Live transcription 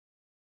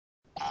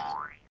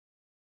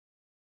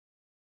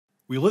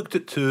We looked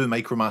at two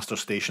Micromaster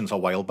stations a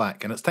while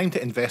back, and it's time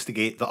to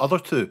investigate the other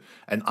two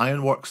in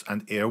Ironworks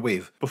and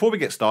Airwave. Before we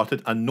get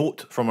started, a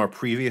note from our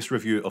previous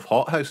review of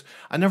Hothouse.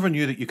 I never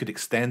knew that you could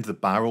extend the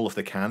barrel of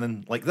the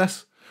cannon like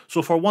this.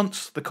 So for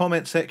once, the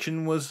comment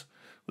section was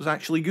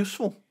actually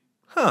useful.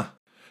 Huh.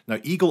 Now,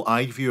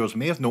 eagle-eyed viewers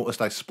may have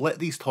noticed I split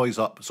these toys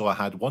up so I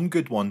had one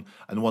good one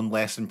and one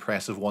less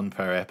impressive one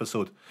per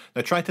episode.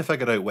 Now try to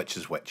figure out which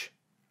is which.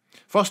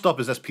 First up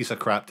is this piece of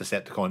crap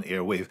Decepticon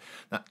Airwave.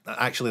 Now,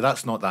 actually,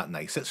 that's not that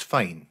nice. It's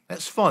fine.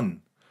 It's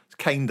fun.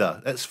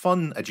 It's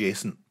fun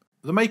adjacent.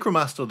 The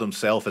Micromaster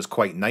himself is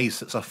quite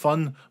nice. It's a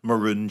fun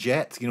maroon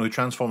jet, who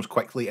transforms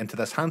quickly into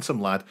this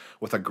handsome lad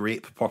with a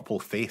grape purple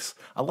face.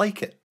 I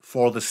like it.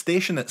 For the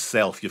station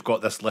itself, you've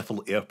got this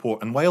little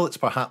airport, and while it's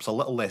perhaps a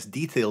little less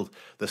detailed,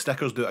 the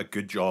stickers do a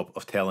good job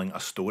of telling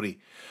a story.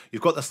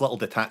 You've got this little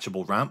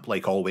detachable ramp,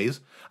 like always,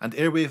 and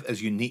Airwave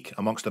is unique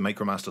amongst the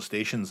Micromaster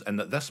stations in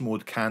that this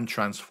mode can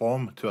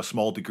transform to a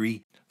small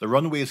degree. The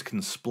runways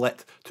can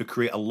split to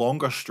create a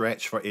longer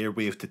stretch for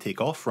Airwave to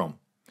take off from.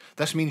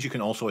 This means you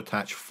can also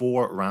attach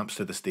 4 ramps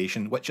to the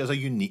station, which is a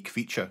unique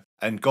feature.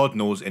 And God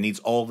knows it needs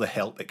all the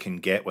help it can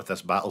get with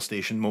this battle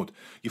station mode.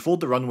 You fold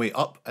the runway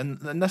up, and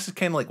this is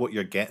kind of like what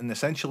you're getting,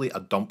 essentially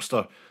a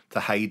dumpster to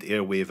hide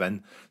Airwave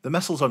in. The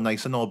missiles are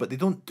nice and all, but they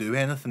don't do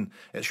anything.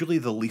 It's really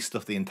the least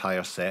of the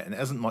entire set, and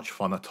it isn't much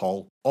fun at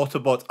all.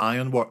 Autobot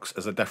Ironworks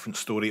is a different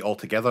story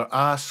altogether.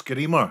 A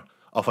screamer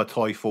of a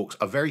toy, folks.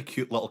 A very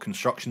cute little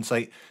construction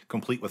site,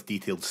 complete with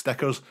detailed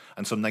stickers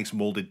and some nice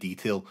moulded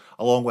detail,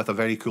 along with a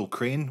very cool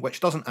crane, which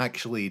doesn't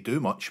actually do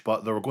much,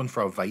 but they were going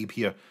for a vibe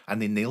here,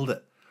 and they nailed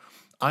it.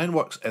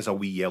 Ironworks is a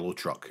wee yellow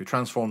truck who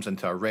transforms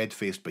into a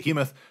red-faced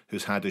behemoth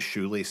who's had his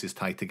shoelaces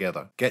tied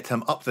together. Get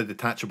him up the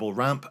detachable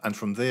ramp, and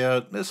from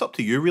there, it's up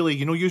to you really,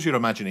 use your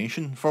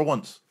imagination for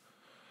once.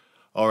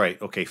 Alright,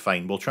 okay,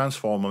 fine, we'll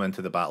transform him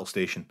into the battle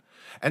station.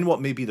 In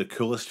what may be the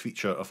coolest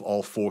feature of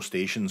all 4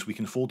 stations, we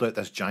can fold out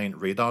this giant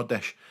radar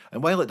dish,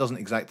 and while it doesn't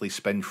exactly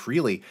spin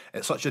freely,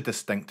 it's such a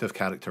distinctive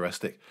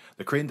characteristic.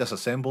 The crane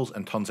disassembles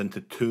and turns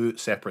into 2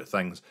 separate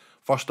things.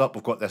 First up,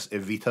 we've got this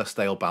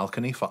Evita-style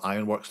balcony for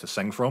Ironworks to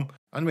sing from,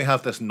 and we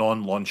have this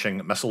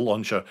non-launching missile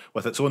launcher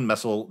with its own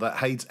missile that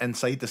hides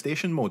inside the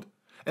station mode.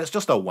 It's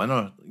just a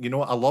winner,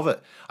 I love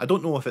it. I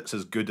don't know if it's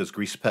as good as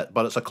Grease Pit,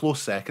 but it's a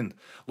close second.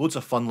 Loads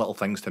of fun little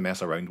things to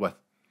mess around with.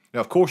 Now,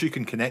 of course, you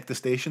can connect the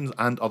stations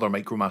and other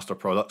Micromaster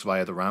products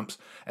via the ramps,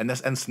 in this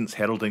instance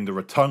heralding the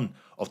return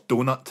of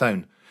Donut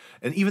Town.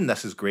 And even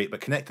this is great, but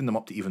connecting them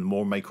up to even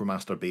more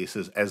Micromaster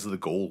bases is the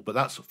goal, but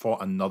that's for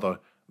another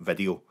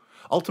video.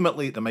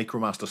 Ultimately, the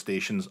Micromaster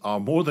stations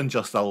are more than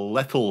just a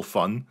little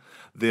fun,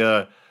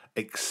 they're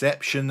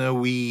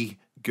exceptionally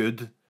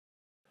good.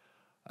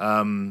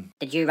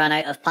 Did you run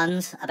out of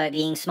puns about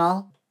being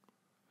small?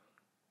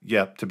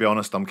 Yeah, to be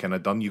honest, I'm kind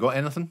of done. You got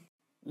anything?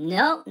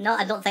 No,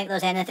 I don't think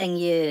there's anything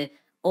you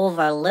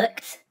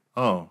overlooked.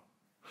 Oh.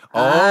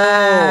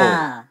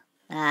 Ah,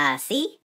 see?